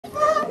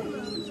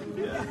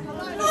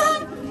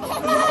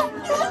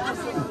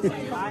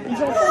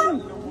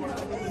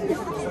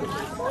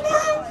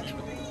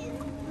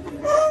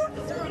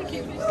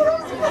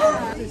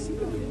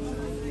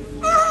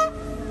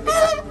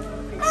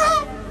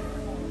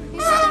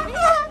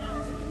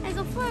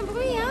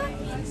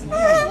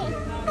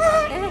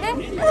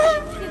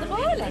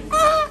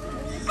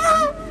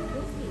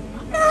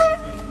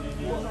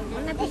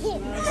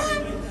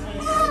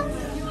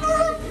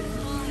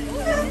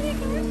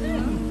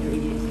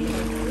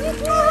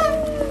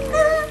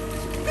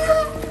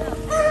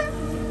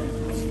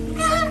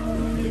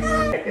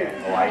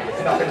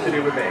Nothing to do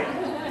with me.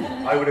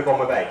 I would have gone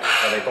with 8,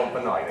 so they've gone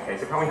for 9. Okay,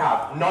 so can we have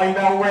 9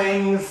 bell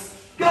rings?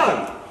 Go!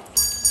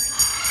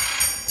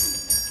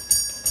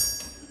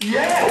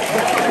 Yes!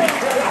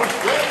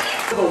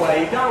 The way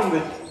down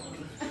the...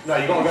 No,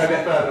 you've got to go a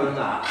bit further than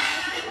that.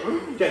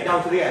 Jake, down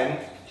to the end.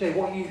 Jake,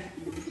 what are you...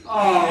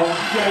 Oh,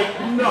 Jake,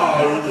 no!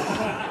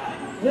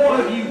 What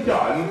have you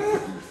done?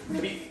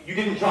 You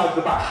didn't charge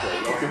the battery.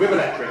 Obviously, with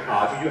electric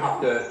cars, you have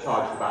to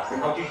charge the battery.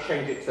 How do you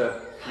change it to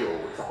fuel?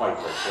 It's a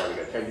hybrid. There we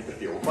go. Change it to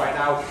fuel. Right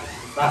now,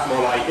 that's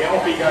more like it.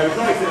 Off he goes,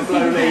 nice and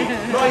slowly,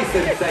 nice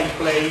and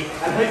safely,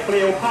 and hopefully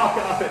he'll park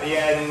it up at the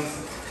end.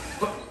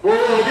 Whoa,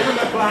 give him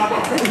a clap.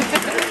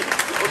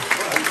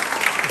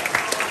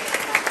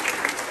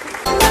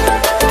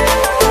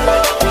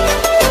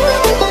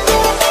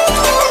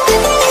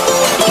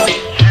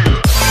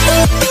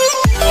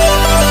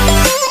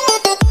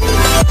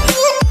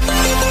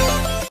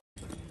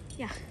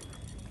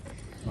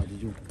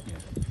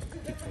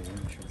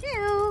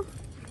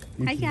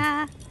 Hiya.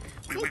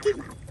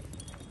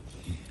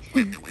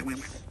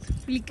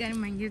 പുള്ളിക്കാരൻ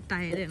ഭയങ്കര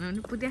ടയർഡാണ്.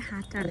 പുതിയ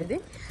ഹാറ്റാണിത്.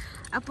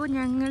 അപ്പോൾ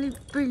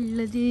ഞങ്ങളിപ്പോൾ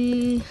ഉള്ളത്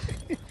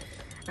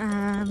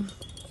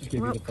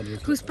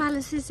whose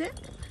palace is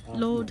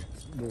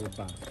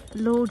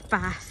load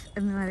pass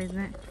എന്ന്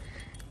പറയുന്ന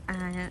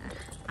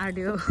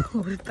audio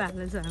ഒരു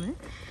പാലസാണ്.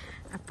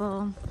 അപ്പോൾ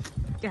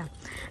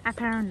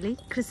അപ്പാരൻ്റ്ലി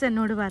ക്രിസ്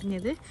എന്നോട്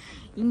പറഞ്ഞത്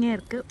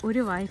ഇങ്ങേർക്ക്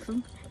ഒരു വൈഫും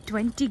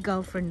 20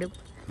 ഗേൾ ഫ്രണ്ടും.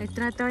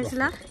 എത്രാമത്തെ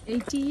വയസ്സിലാ?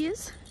 80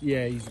 years?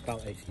 Yeah, he's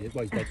about 80 years.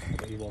 Well, he's dead,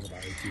 but he was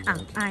about 80 years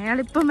old.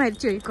 അയാളിപ്പോൾ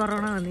മരിച്ചുപോയി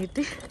കൊറോണ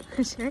വന്നിട്ട്.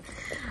 പക്ഷേ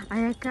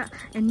അയാൾക്ക്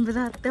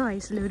 80ാമത്തെ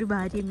വയസ്സിൽ ഒരു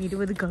ഭാര്യയും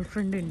 20 ഗേൾ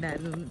ഫ്രണ്ട്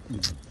ഉണ്ടായിരുന്നു.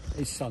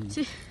 His son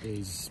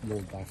is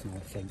Lord Bath now,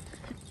 I think.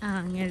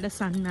 അങ്ങയുടെ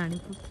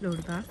സണ്ണാണിപ്പോൾ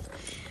ലോഡ് ബാത്ത്.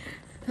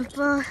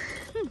 അപ്പോൾ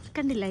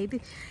കണ്ടില്ല, ഇത്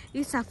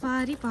ഈ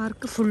സഫാരി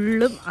പാർക്ക്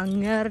ഫുള്ളും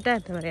അങ്ങേരുടെ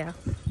എന്താ പറയുക,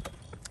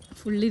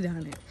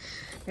 ഫുള്ളിതാണ്.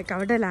 ലൈക്ക്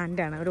അവിടെ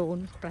ലാൻഡാണ്, അവർ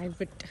ഓൺ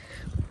പ്രൈവറ്റ്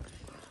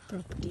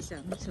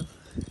പ്രോപ്പർട്ടീസാണ്. സോ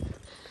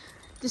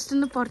ജസ്റ്റ്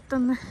ഒന്ന്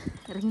പുറത്തൊന്ന്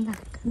ഇറങ്ങി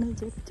നടക്കാമെന്ന്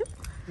വിചാരിച്ചു.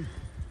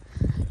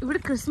 ഇവിടെ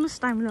ക്രിസ്മസ്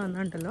ടൈമിൽ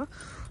വന്നിട്ടുണ്ടല്ലോ,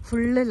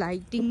 ഫുള്ള്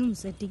ലൈറ്റിങ്ങും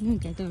സെറ്റിങ്ങും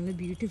ഒക്കെ ആയിട്ട് നല്ല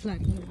ബ്യൂട്ടിഫുൾ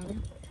ആയിരിക്കും.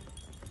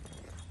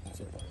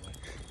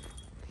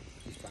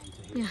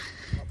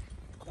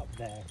 Up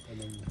there, and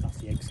then that's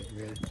the exit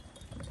really.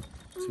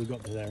 So we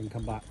got to there and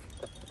come back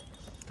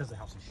because the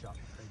house is shut.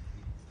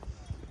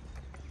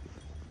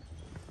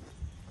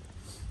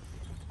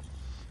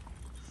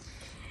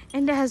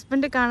 എൻ്റെ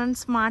ഹസ്ബൻഡ് കാണാൻ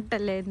സ്മാർട്ട്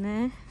അല്ലേ ഇന്ന്?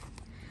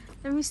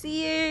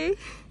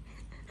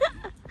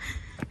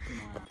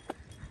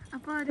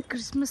 അപ്പോൾ ഒരു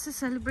ക്രിസ്മസ്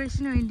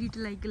സെലിബ്രേഷന് വേണ്ടിയിട്ട്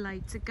ലൈക്ക്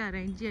ലൈറ്റ്സ് ഒക്കെ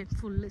അറേഞ്ച് ചെയ്യാൻ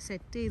ഫുള്ള്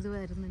സെറ്റ് ചെയ്ത്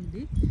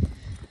വരുന്നുണ്ട്.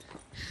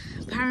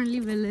 അപ്പാരൻ്റ്ലി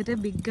വളരെ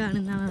ബിഗ്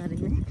ആണെന്നാണ്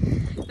പറയുന്നത്.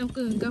 നമുക്ക്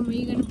നോക്കാം. Are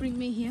you going to bring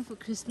me here for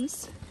Christmas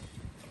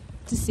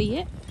to see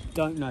it?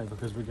 Don't know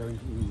because we're going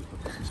to for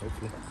Christmas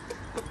hopefully.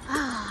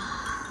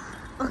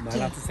 Okay. Am I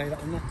allowed to say that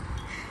on there?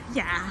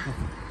 Yeah.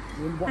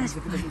 What if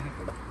it doesn't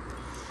happen?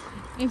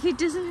 If it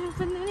doesn't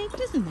happen, then it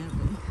doesn't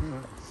happen.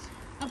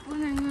 അപ്പോൾ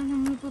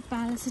നമ്മളിപ്പോൾ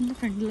പാലസിൻ്റെ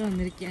ഫ്രണ്ടിൽ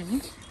വന്നിരിക്കുകയാണ്.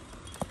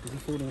 Is he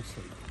falling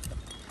asleep?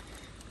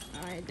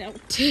 I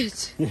doubt it.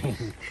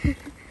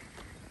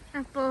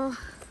 അപ്പോൾ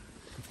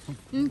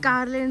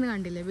കാറിലിരുന്ന്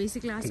കണ്ടില്ലേ,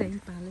 basically ആ same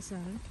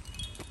പാലസാണ്.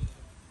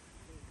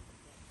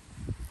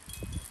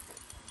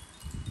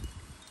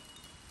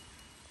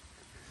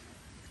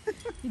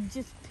 He's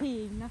just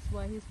peeing, that's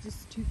why he's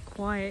just too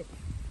quiet.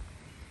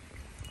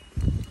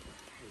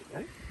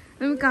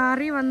 നമ്മൾ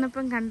കാറിൽ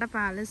വന്നപ്പം കണ്ട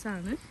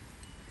പാലസാണ്.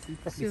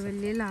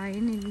 വലിയ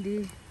ലയൺ ഉണ്ട്.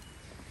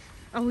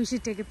 Oh, we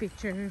should take a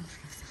picture.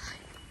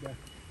 Yeah.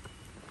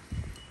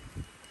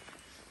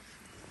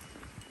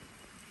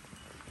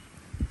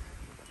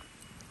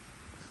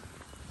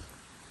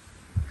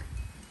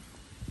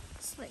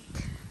 It's like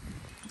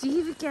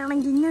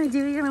ജീവിക്കുകയാണെങ്കിൽ ഇങ്ങനെ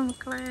ജീവിക്കണം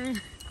മക്കളെ.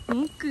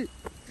 നോക്ക്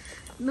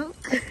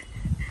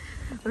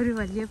ഒരു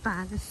വലിയ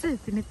പാലസ്,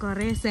 പിന്നെ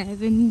കുറേ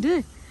സെവൻറ്റ്,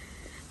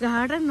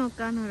 ഗാർഡൻ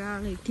നോക്കാൻ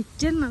ഒരാൾ,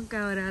 കിച്ചൺ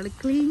നോക്കാൻ ഒരാൾ,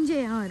 ക്ലീൻ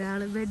ചെയ്യാൻ ഒരാൾ,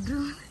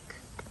 ബെഡ്റൂം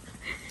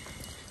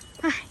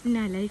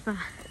എന്നാ ലൈഫാ.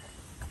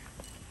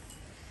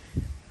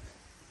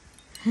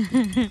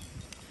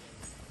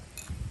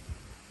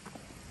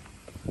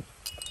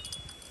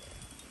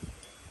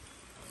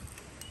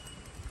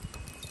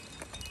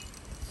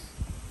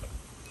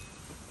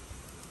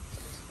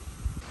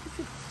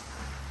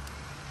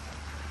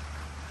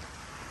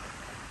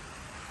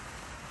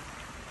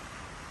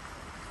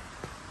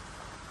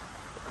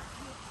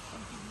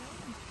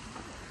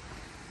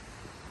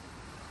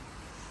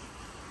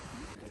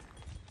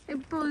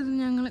 ഇപ്പോൾ ഇത്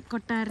ഞങ്ങൾ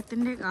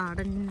കൊട്ടാരത്തിൻ്റെ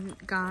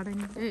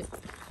ഗാർഡൻ്റെ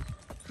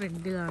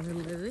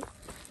ഫ്രണ്ടിലാണുള്ളത്.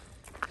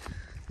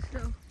 സോ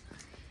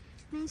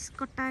നൈസ്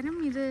കൊട്ടാരം.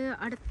 ഇത്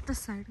അടുത്ത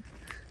സൈഡ്.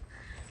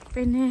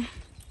 പിന്നെ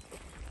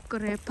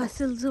കുറേ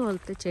പസിൽസ്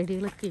പോലത്തെ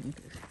ചെടികളൊക്കെ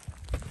ഉണ്ട്.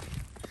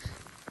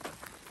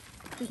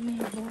 പിന്നെ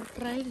ബോട്ട്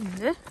റൈഡ്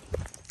ഉണ്ട്.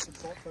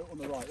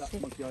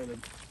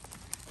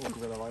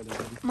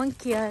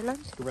 Monkey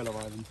Island. Gorilla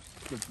Island.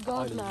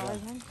 Gorilla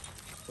Island.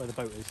 Where the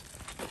boat is.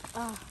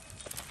 Ah.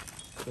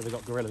 So they've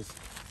got gorillas.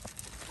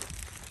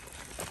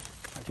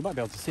 Actually, you might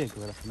be able to see a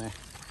gorilla from there.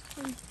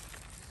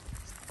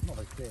 Not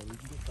very clear. You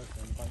can get closer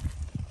on the boat.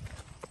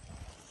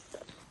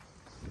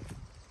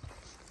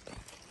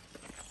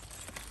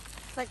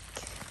 Like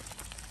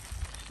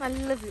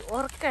നല്ല view.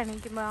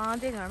 ഉറക്കാണെനിക്കുമ്പോൾ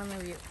ആദ്യം കാണുന്ന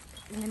view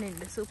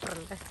ഇങ്ങനെയുണ്ട്.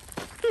 സൂപ്പറല്ലേ?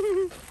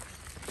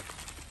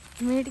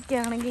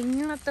 മേടിക്കുകയാണെങ്കിൽ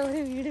ഇങ്ങനത്തെ ഒരു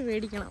വീട്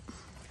മേടിക്കണം.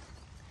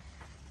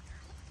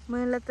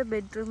 മുകളിലത്തെ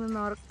ബെഡ്റൂമിൽ നിന്ന്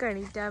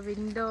ഉറക്കണിട്ട് ആ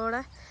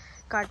വിൻഡോടെ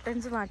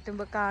കർട്ടൻസ്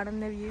മാറ്റുമ്പോൾ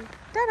കാണുന്ന വ്യൂ.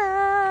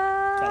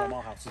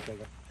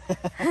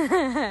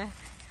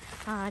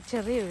 ആ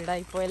ചെറിയ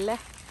വീടായിപ്പോ അല്ലേ?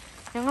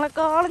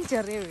 ഞങ്ങളെക്കാളും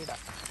ചെറിയ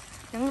വീടാണ്.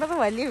 ഞങ്ങളത്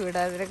വലിയ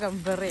വീടാണ് അതിനെ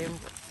കമ്പയർ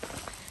ചെയ്യുമ്പോൾ.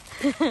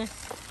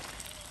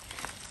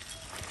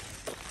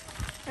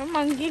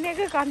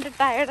 മങ്കീനെയൊക്കെ കണ്ട്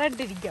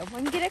ടയർഡായിട്ടിരിക്കാം.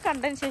 മങ്കീനെ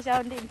കണ്ടതിന് ശേഷം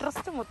അവൻ്റെ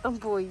ഇൻട്രസ്റ്റ് മൊത്തം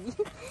പോയി.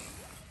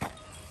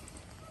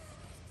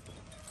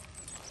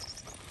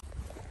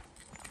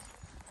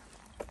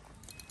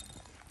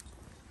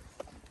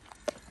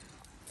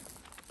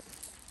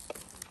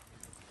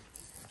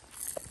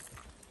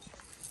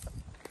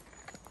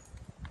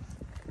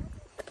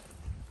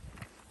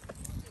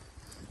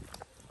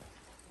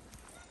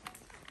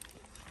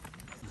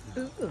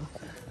 Ooh.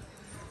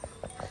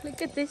 Look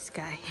at this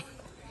guy.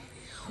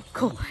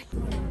 Cool.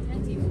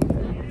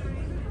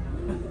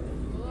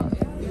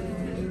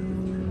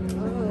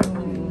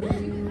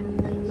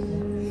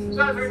 So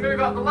as we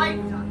move up the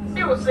lake,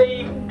 you will see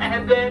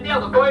ahead there the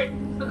other boat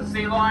for the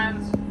sea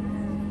lions.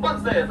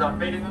 Once they're done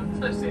feeding them,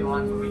 those sea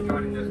lions will be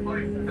joining this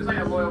boat because they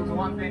are loyal to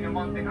one thing and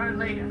one thing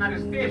only, and that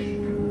is fish.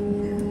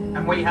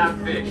 And we have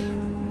fish.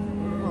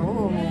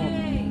 Oh.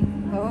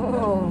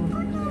 Oh.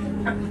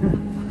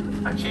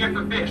 A cheer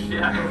for fish,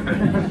 yeah.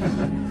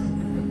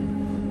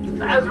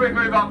 As we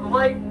move up the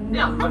lake,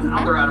 now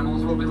other animals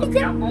we'll be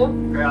looking out for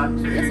are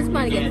two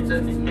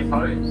gigantic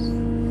hippos.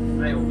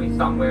 They will be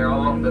somewhere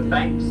along the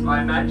banks, I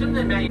imagine.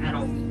 They may be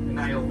adult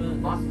male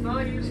buster.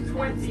 He is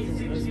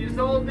 26 years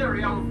old,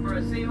 very old for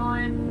a sea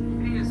lion.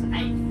 He is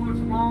 8 foot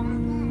long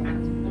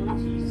and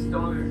 40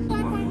 stone.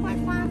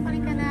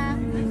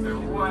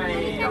 Way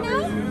up.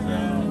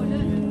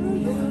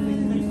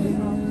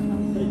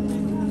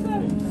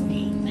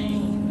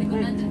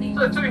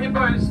 So two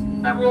hippos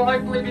that we'll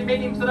hopefully be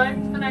meeting today.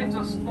 The names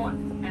are Spot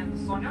and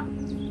Sonia.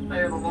 They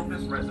are the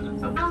longest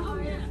residents of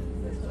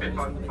it's a bit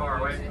far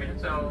away for me to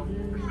tell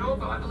for sure,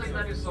 but I believe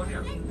that is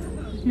Sonia.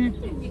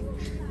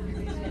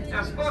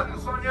 Now Spot and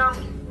Sonia,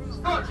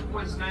 Spot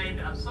was named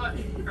as such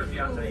because he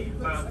has a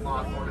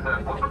birthmark on her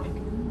body.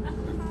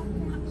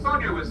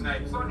 Sonia was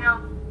named Sonia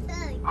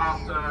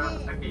after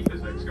a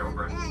keeper's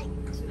ex-girlfriend.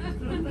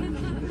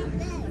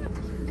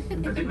 I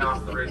didn't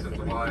ask the reasons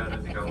why, I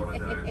don't think I want to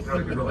know. It's not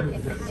a good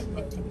relationship.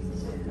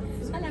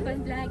 Ah, la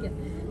bonne blague.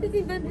 C'était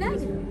une bonne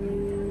blague.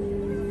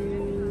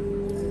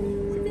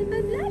 C'était une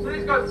bonne blague. So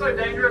these guys are so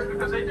dangerous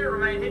because they do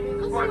remain hidden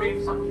despite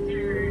being such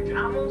huge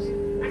animals.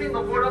 And in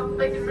the water,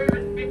 they can move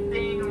at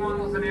 15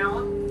 miles an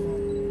hour.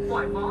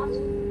 Quite fast.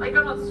 They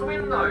cannot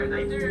swim though.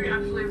 They do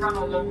actually run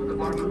along with the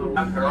bottom of the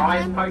water. Her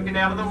eyes poking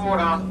out of the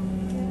water.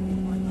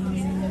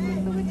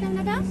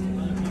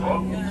 Oh,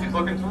 she's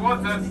looking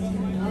towards us.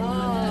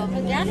 Oh,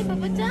 regarde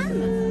l'hippopotame.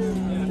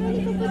 Regarde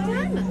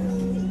l'hippopotame.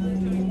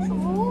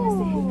 Oh.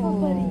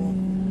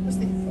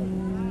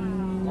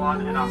 1.5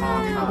 Regarde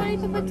tons.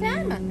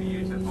 l'hippopotame.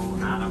 Beautiful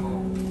animal.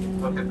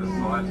 Look at the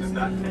size of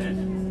that head.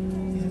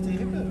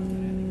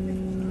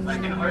 They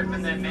can open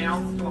their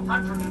mouth to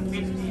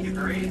 150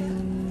 degrees.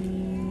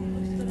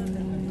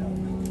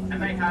 And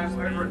they have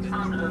over a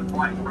ton of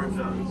bite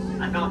pressure,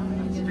 enough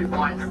to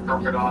bite a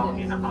crocodile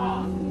in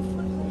half.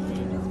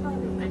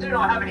 They do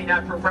not have any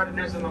natural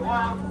predators in the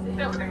wild.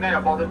 The only thing they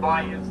are bothered by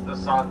is the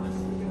sun.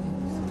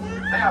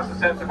 They are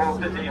susceptible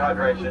to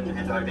dehydration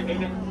and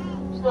overheating.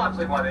 It's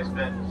largely why they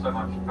spend so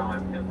much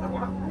time in the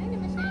water.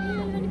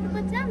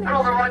 And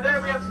on the right there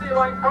we have Sea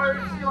Lion Cove,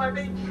 Sea Lion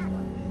Beach.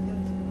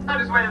 That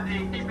is where the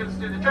keepers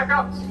do the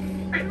checkups,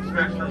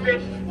 search for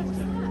fish.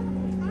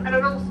 And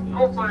it is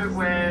also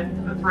where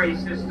the three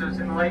sisters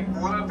in the lake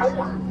were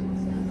born.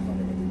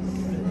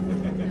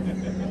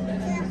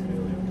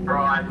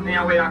 Right,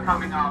 now we are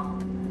coming up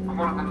on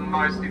one of the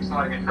most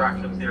exciting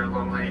attractions here at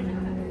Longleast.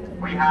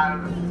 We have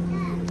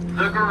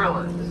the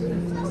gorillas.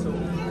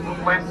 The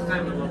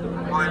Western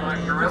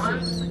Highland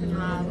gorillas.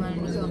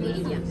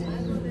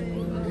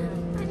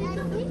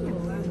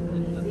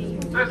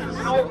 This is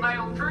an old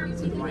male troop.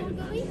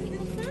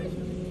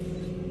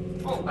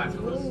 All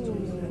bachelors.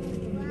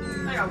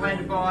 They are led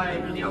by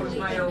the oldest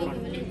male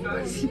Theo.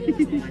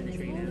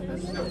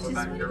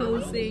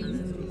 Posing.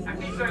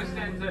 Theo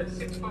stands at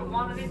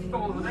 6'1" an inch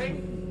taller than me,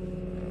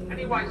 and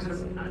he weighs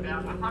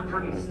about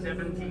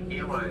 170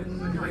 kilos,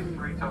 so nearly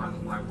 3 times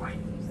my weight.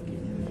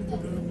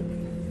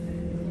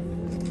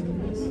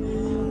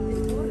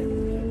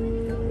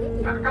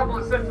 Got a couple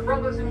of sets of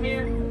brothers in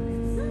here.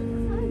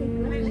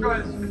 These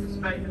guys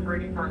participate in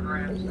breeding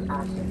programs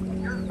across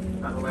Europe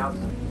that allows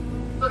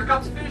so the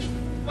cup's fish,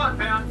 £1,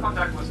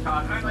 contactless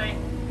card only,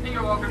 and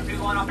you're welcome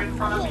to line up in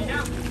front of me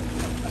now.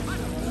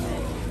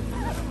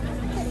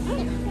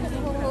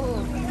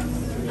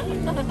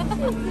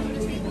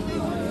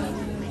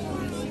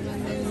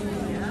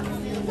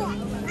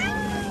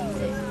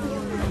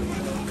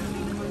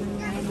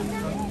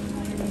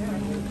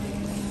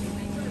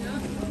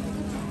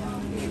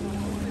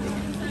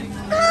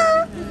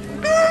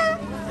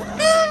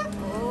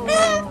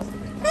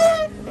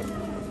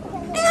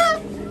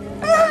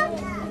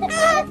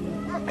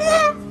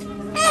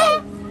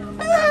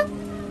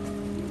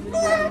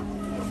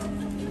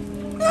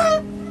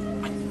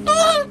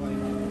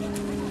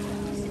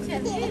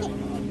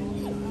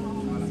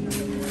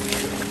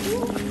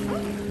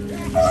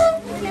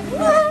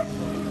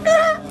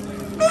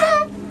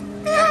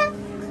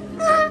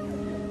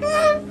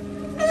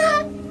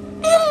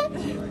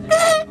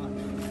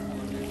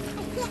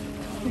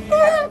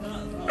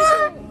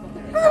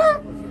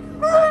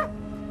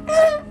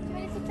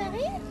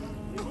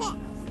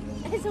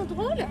 Elles sont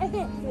drôles.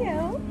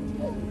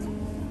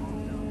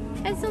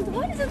 Elles sont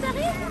drôles, les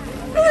otaries.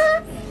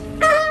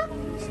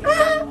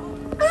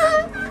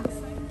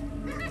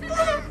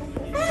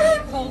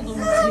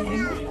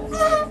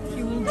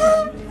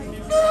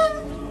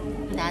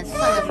 That's so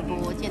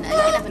overboard, you know. You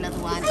can have another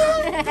one.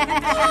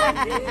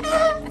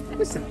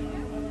 What's that?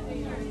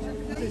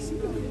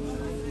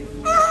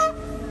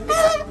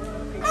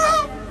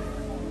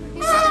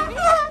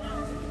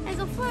 Elles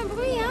ont fait un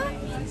bruit, hein.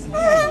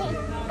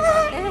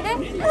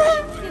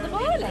 C'est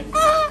drôle.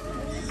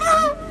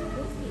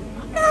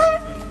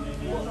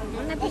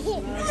 On a pas...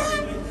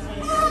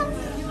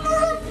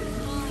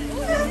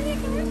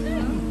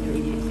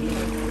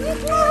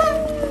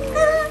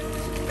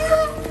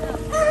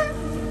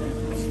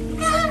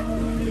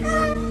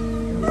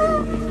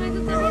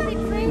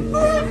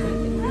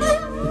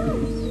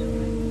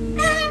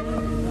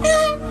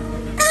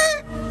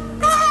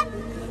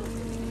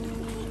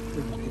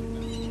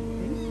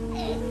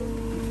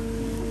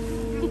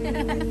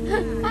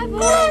 Ah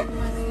bon?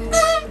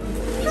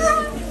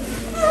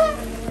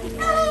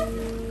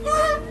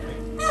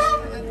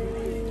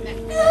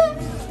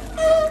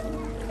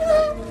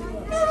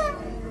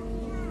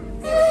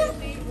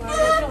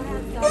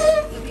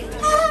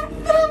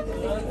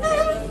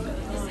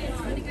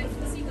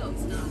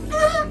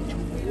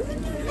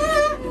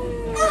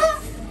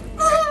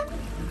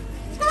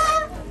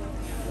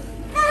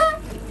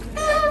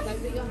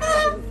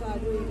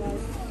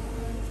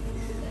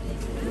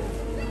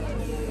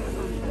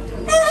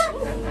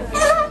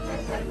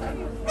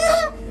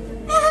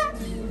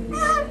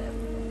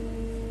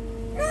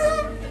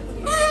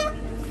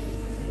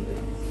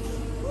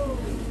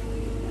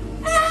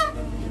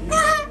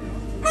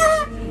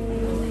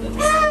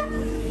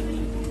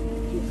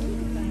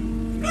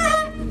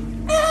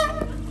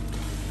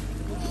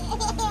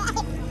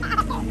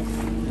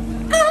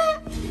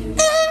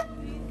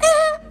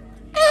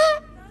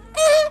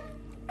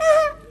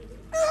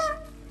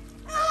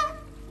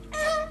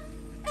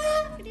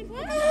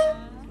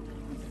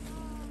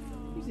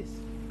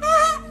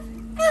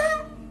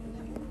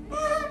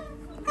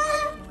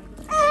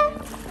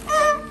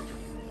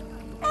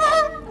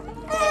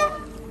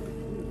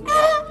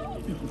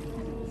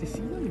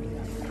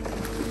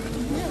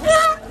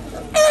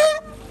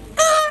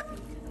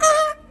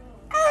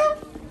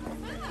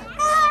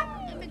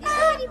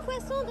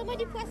 Donne-moi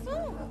du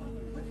poisson.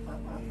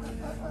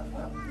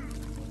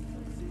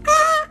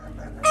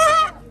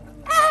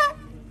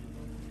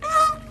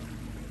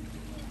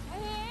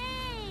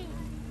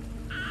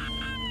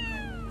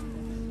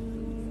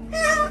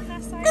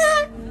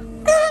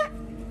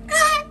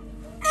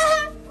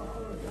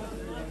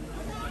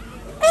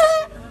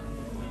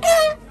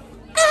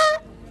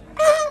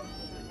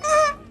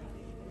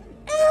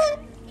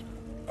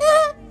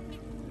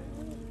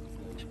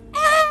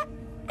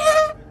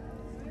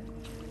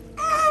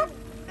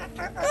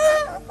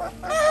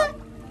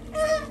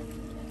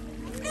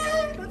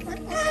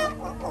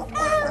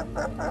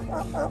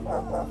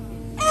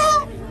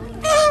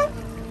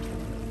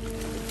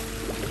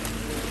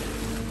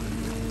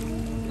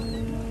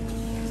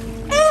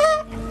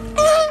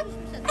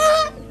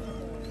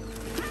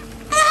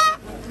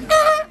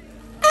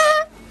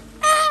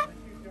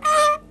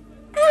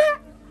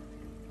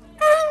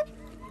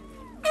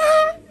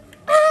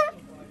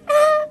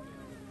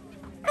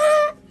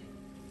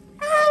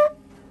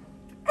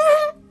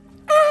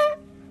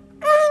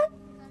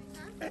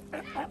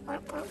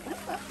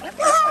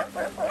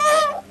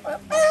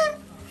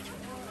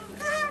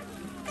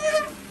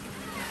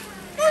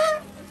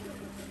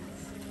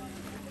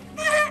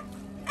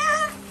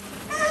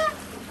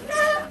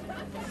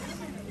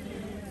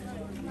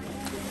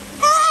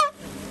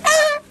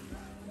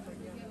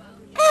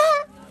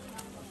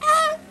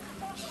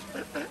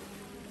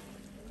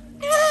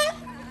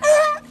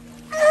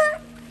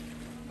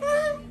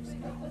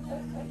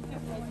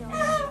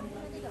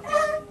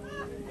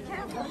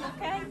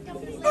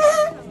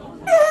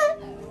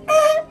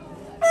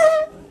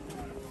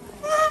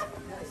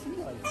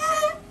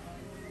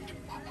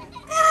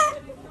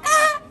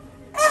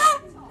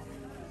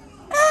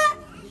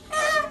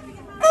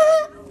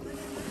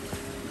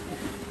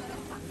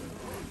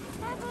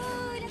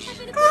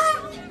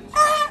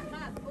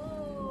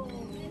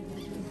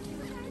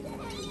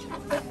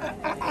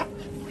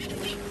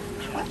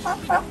 He's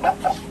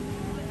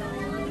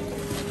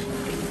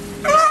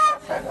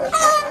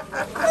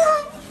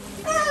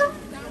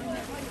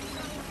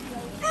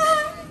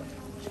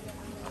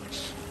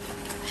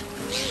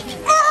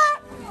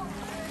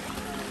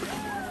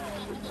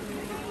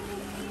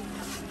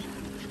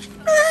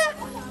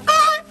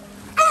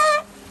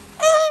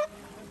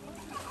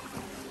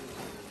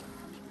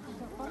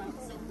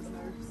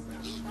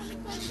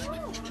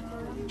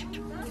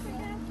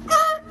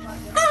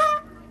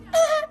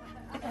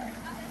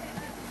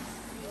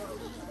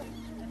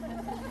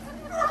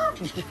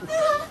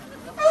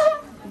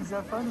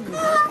so funny.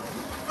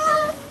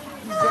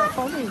 He's so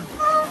funny.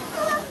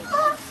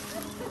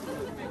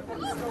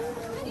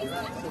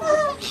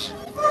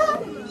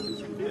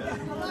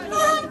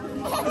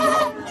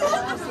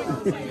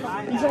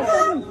 He's so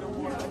funny.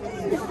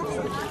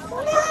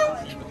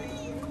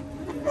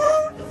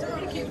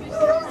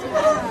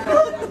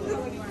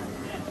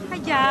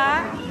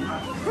 Hiya.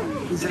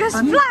 You got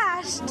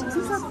splashed.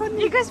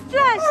 You got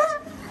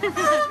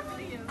splashed.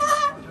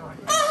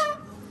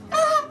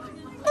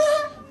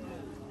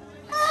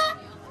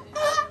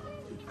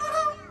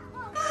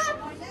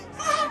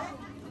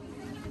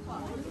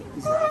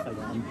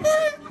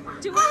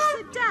 Do you want to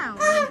sit down?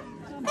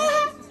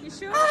 You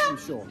sure? I'm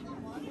sure.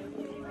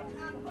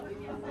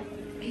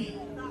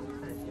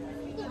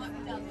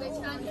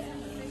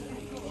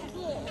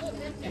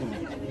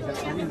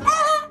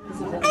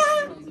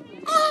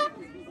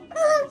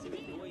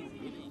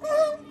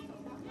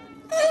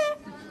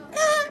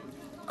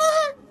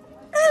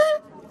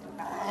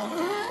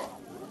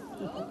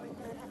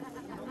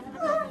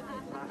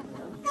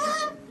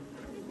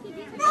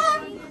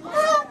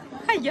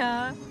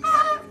 Hiya.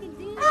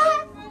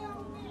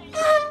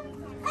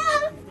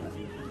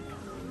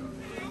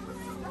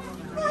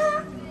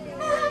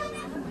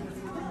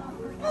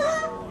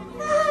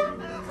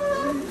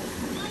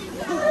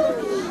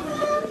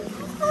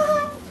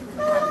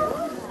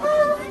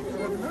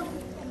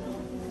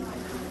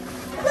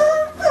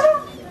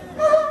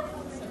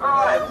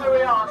 Alright, so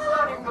we are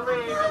starting to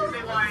leave the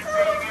midline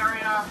feeding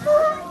area.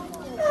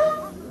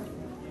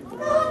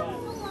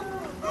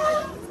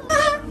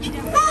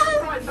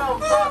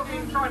 Myself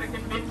talking, trying to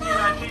convince you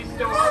that she's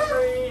still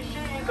hungry.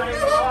 She's a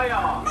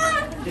liar.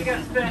 She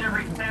gets fed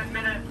every 10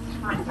 minutes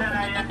from 10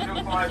 a.m.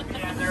 till 5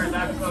 p.m. There is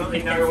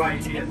absolutely no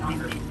way she is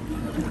hungry.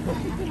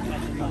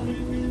 Au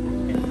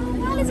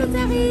revoir les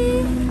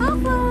otaries. Au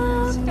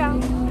revoir. Au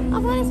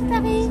revoir les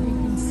otaries.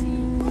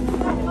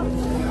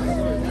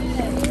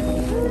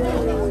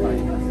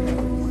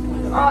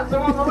 Alright,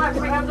 so on the left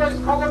we have those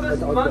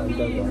colobus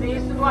monkeys,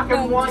 these black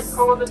and white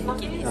colobus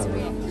monkeys.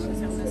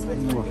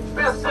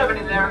 About 7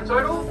 in there in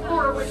total,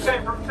 4 of which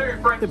came from 2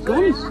 French They've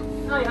gone? zoos.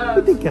 They have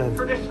Where'd they go?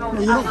 traditional No,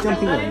 you're not African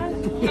jumping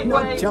names, in. You're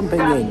not Kitwe, jumping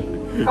Cat,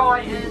 in. Kai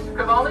and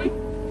Cavalli.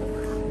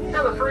 The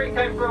other 3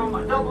 came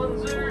from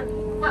Dublin Zoo,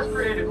 less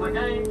creatively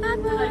named. The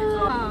names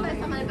are First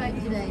time I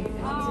vote today.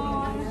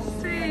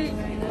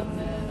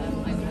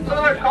 So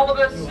the word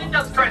colobus, it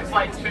does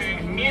translate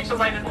to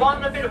mutilated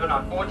one, a bit of an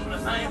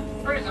unfortunate name.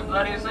 The reason for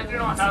that is they do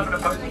not have an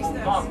opposable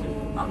thumb,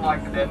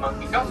 unlike their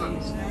monkey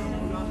cousins.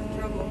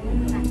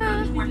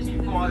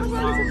 25 miles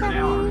an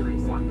hour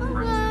is quite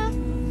impressive.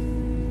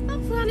 Au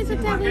revoir les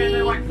Okay, otaries.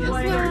 they like Au to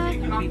play their revoir.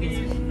 big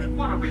monkeys.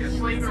 One will be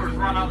asleep or has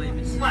run up,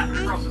 slapped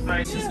across the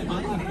face.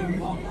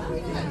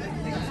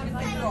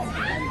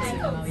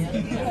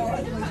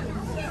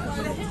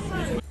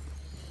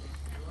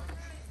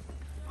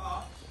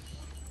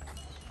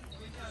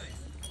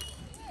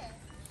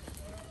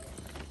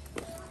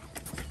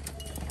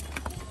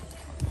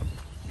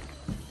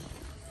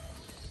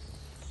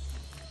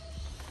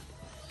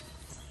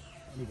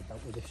 I need a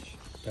belt with this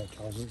pair of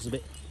trousers. It's a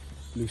bit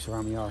loose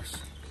around the arse.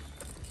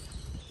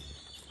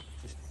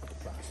 Just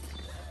fast.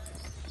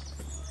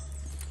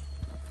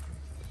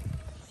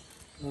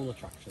 All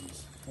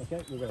attractions.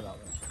 Okay, we'll go that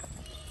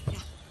way.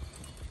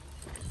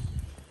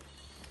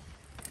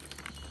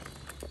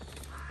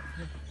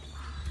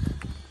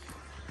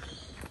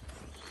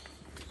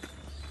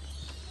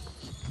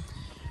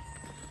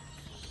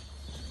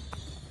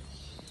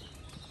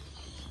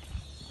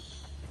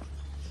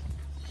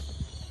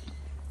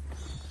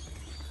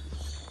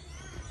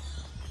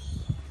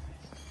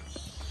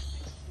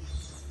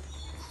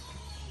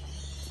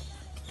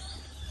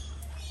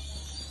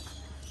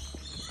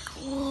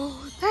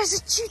 Oh, there's a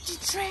choo-choo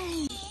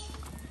train.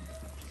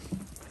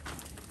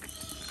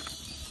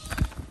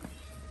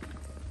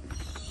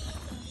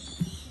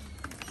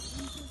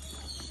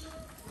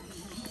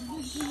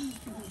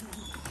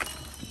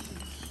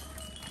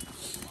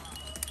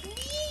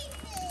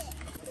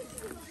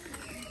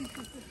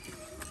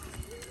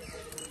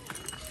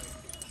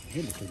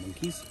 Here, little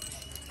monkeys.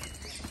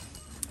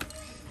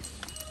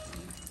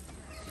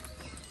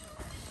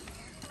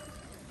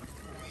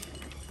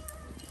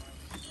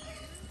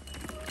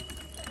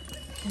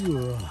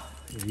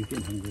 He's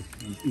getting hungry.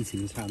 He's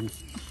eating his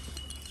hands.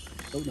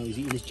 Oh no, he's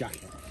eating his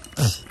jacket.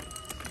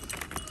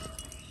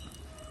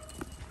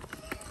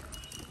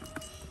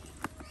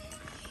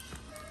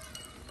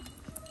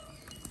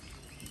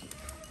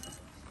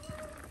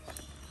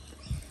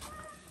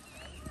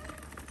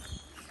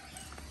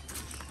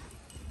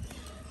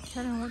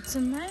 don't know what's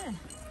in there.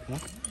 Huh?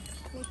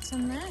 What's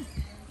in there?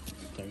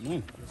 Don't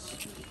know.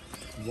 Let's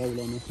roll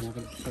on up and have a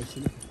closer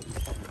look.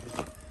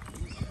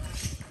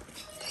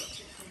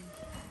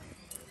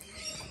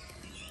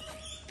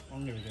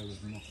 I'm going to go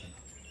with nothing.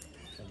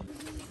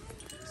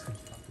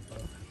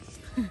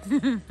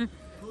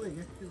 Oh, there you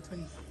go. Little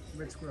tiny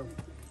red squirrel.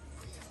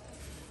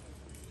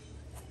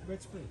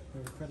 Red squirrel.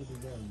 They're incredibly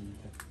rare in the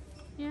UK.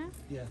 Yeah?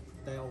 Yeah,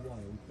 they are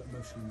wild, but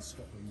mostly in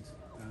Scotland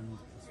and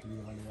it's the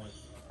Isle of Wight.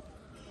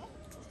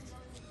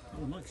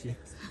 Oh, likes you.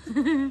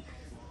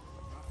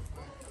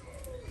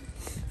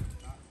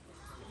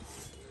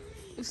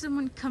 If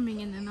someone coming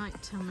in the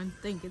night time and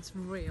think it's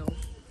real.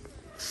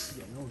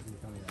 Yeah, no one's going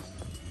to come in.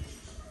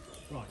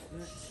 Right,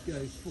 let's go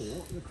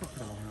for the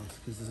crocodile house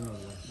because there's another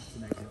way. That's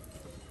an exit.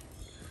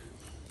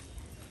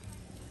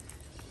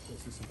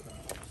 Let's see some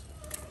crocodiles.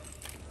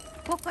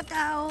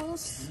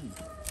 Crocodiles!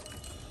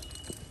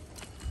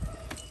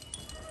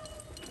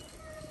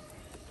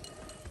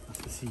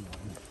 That's the sea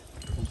lion.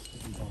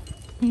 Constantly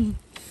barking.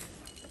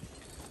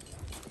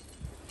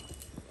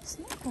 It's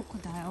not a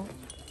crocodile.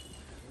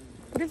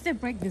 What if they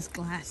break this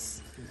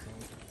glass?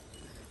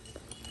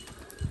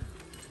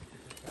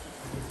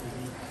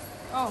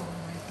 Oh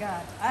my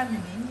god, I'm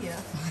in India.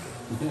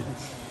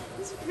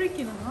 It's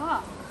freaking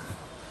hot.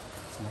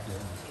 It's lovely.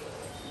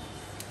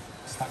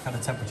 It's that kind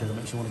of temperature that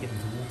makes you want to get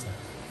into water.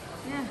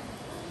 Yeah.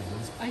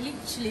 I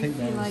literally Think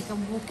feel there's- like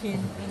I'm walking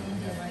in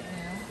India right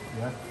now.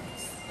 Yeah.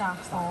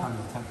 That's That all. kind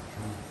of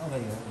temperature. Oh, there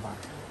you go at the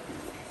back.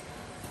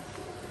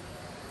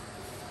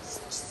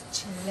 Just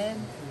chilling.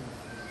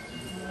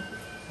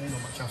 Ain't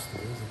not much else to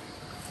do, is it?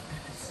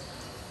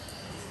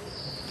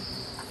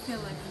 I feel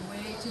like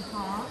way too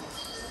hot.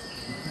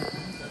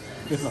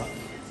 Good luck.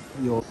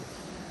 You're.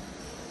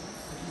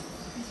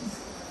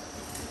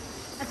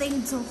 I think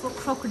it's all for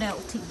crocodile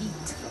to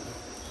eat.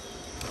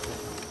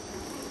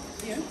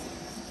 Yeah.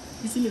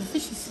 You see little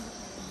fishies.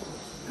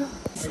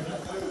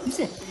 You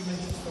see?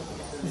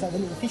 Is that the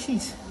little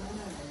fishies?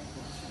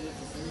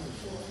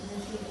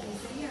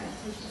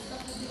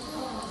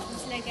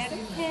 It's like out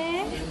of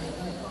here.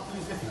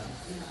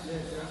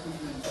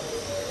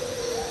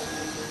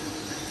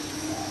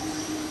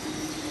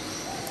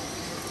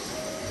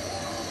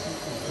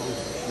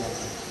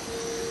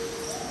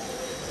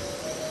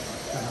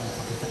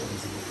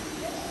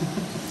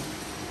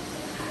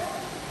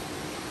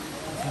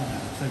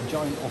 So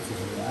giant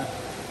otters are there.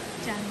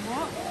 Jan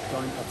what?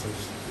 Giant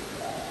otters.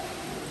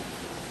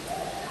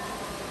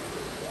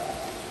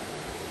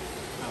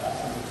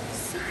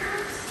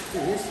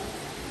 There it is.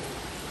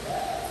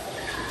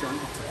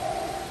 Giant otter.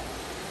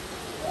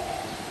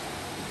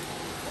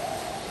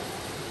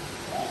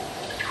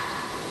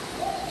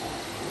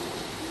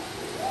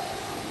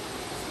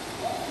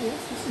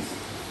 Yes, this is.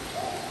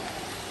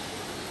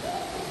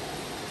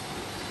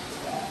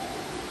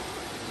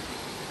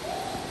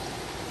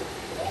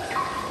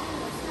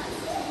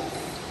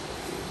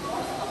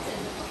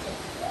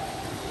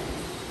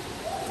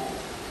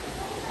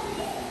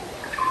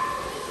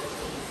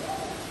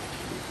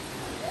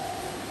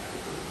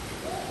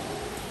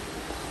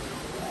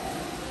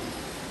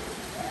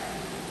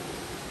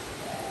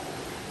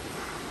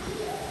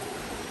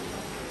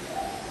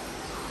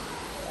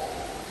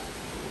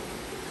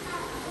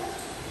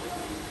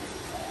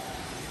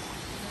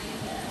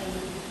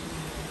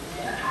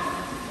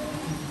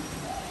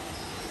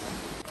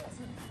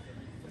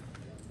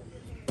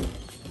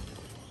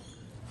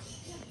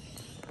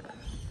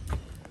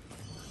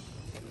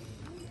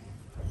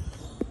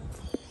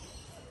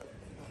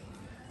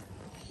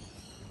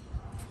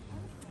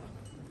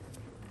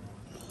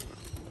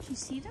 Do you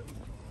see them?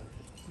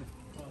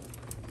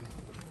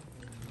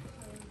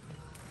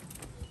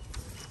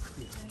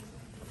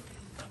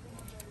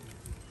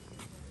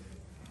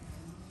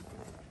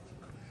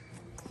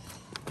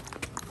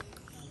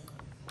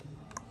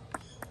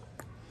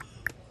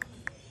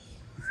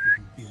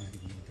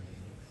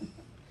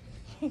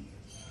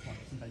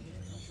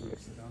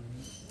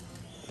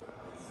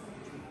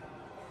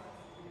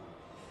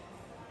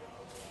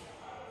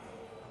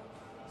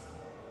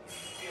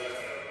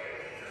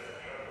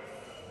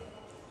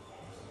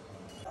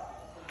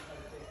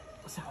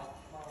 What's that?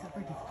 Is that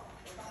birdie?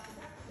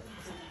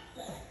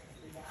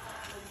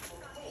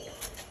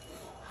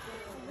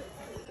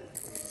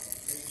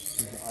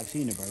 I've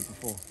seen a bird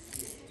before.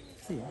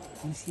 Theo,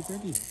 can you see a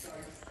birdie?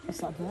 What's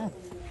that there?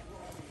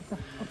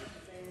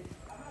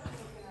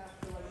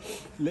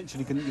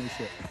 Literally couldn't give a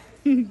shit.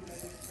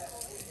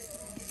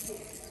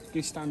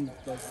 Go stand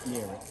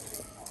near it.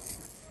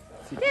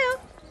 Theo!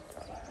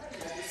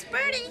 It's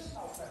birdie!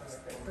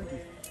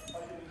 Birdie.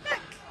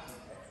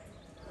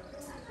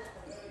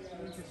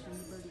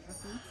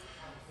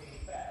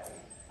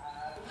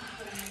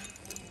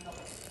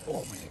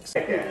 Oh, my legs.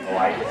 Yeah,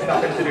 alright, it's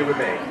nothing to do with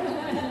me.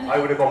 I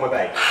would have gone with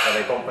 8, but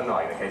they've gone for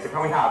 9. Okay, so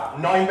can we have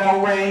 9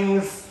 bell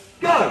rings?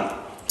 Go!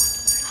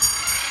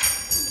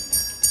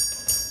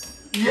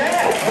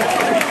 Yes!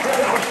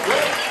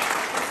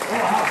 Oh,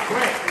 that was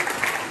quick!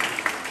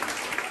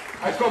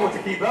 I struggled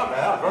to keep up there,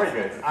 that was very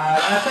good. And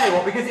I'll tell you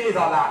what, because it is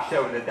our last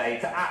show of the day,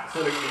 to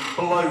absolutely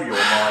blow your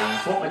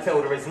minds, what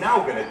Matilda is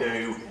now going to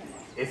do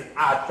is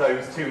add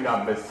those two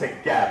numbers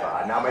together.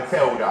 Now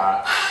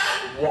Matilda,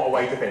 what a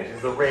way to finish. This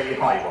is a really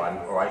high one,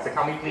 alright, so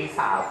can we please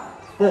have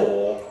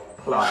 4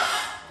 plus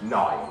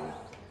 9?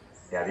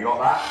 Yeah, have you got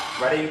that?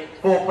 Ready?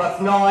 4 plus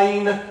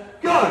 9,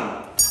 go!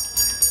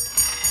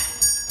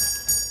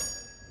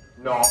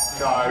 No,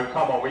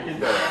 come on, we can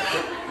do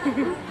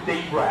it.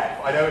 Deep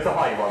breath. I know it's a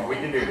high one. We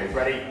can do this.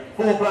 Ready?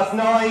 4 plus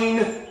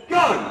 9,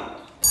 go!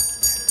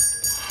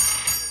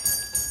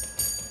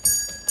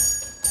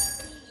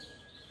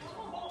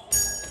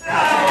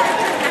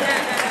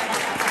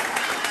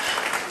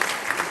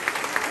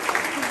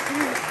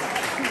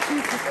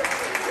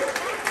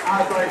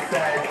 As I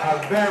said,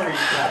 a very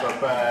clever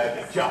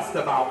bird, just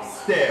about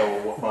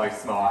still my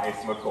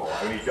smartest macaw.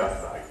 Only just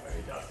so.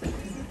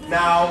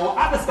 Now,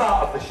 at the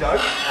start of the show,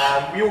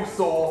 we all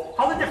saw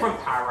how the different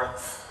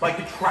parrots like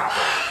to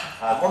travel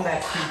on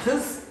their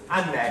scooters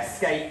and their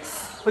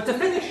skates. But to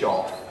finish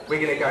off, we're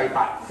going to go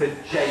back to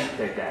Jake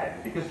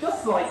again, because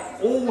just like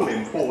all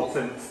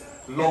important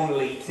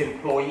Longleast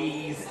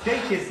employees,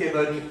 Jake is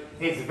given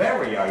his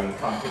very own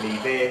company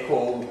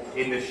vehicle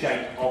in the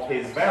shape of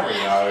his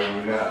very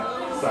own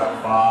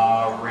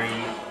Safari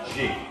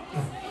Jeep.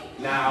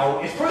 Now,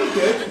 it's pretty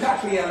good. It's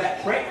actually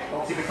electric,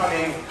 obviously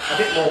becoming a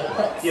bit more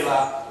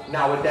popular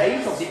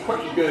nowadays. Obviously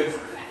pretty good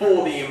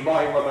for the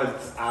environment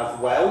as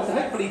well. So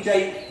hopefully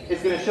Jake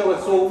is going to show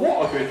us all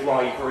what a good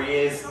driver he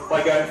is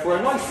by going for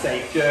a nice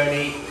safe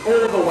journey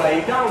all the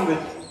way down the...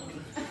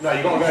 No,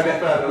 you've got to go a bit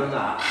further than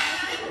that.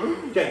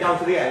 Jake, down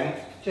to the end.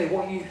 Jake,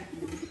 what are you...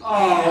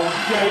 Oh,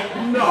 Jake,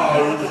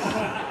 no!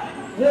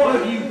 What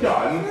have you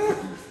done?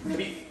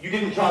 You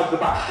didn't charge the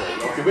battery.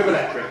 Obviously, with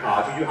electric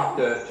cars, you do have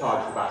to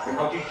charge the battery.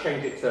 How do you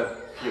change it to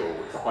fuel?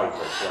 It's a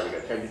hybrid. There we go.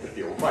 Change it to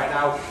fuel. Right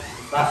now,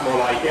 that's more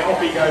like it.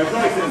 Off he goes,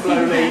 nice and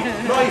slowly,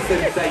 nice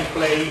and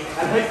safely,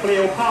 and hopefully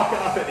he'll park it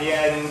up at the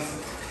end.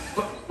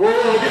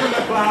 Whoa, give him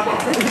a clap.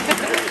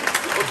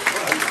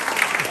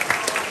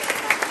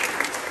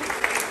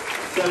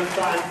 Some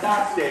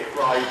fantastic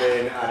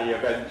driving, and he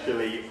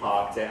eventually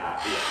parked it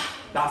at the end.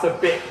 That's a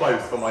bit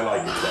close for my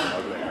liking,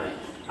 I'll agree.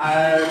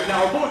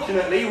 Now,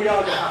 unfortunately, we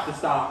are going to have to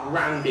start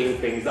rounding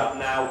things up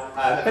now.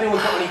 If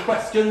anyone's got any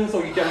questions,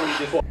 or you generally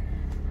just want...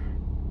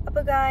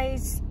 അപ്പോൾ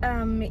guys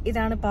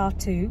ഇതാണ് part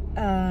 2.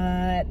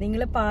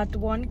 നിങ്ങൾ part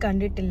 1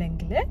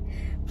 കണ്ടിട്ടില്ലെങ്കിൽ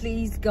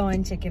please go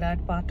and check it out.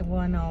 Part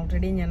 1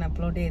 already ഞാൻ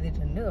upload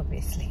ചെയ്തിട്ടുണ്ട്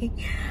obviously.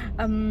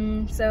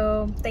 So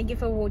thank you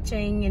for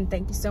watching and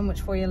thank you so much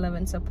for your love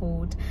and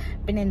support.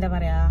 പിന്നെ എന്താ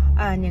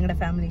പറയുക, ഞങ്ങളുടെ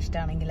ഫാമിലി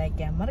ഇഷ്ടമാണെങ്കിൽ ലൈക്ക്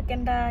ചെയ്യാൻ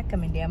മറക്കണ്ട,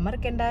 കമൻറ്റ് ചെയ്യാൻ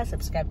മറക്കണ്ട,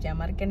 സബ്സ്ക്രൈബ് ചെയ്യാൻ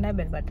മറക്കണ്ട,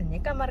 ബെൽ ബട്ടൺ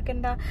ഞെക്കാൻ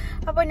മറക്കണ്ട.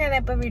 അപ്പോൾ ഞാൻ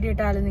എപ്പോൾ വീഡിയോ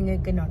ഇട്ടാലും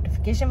നിങ്ങൾക്ക്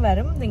നോട്ടിഫിക്കേഷൻ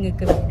വരും,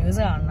 നിങ്ങൾക്ക്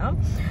വീഡിയോസ് കാണാം.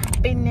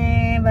 പിന്നെ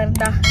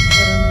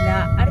വേറൊന്നുമില്ല,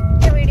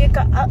 അടുത്ത വീഡിയോ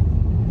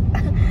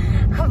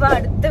അപ്പോൾ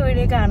അടുത്ത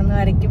വീഡിയോ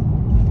കാണുന്നതായിരിക്കും.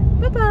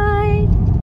 Bye bye.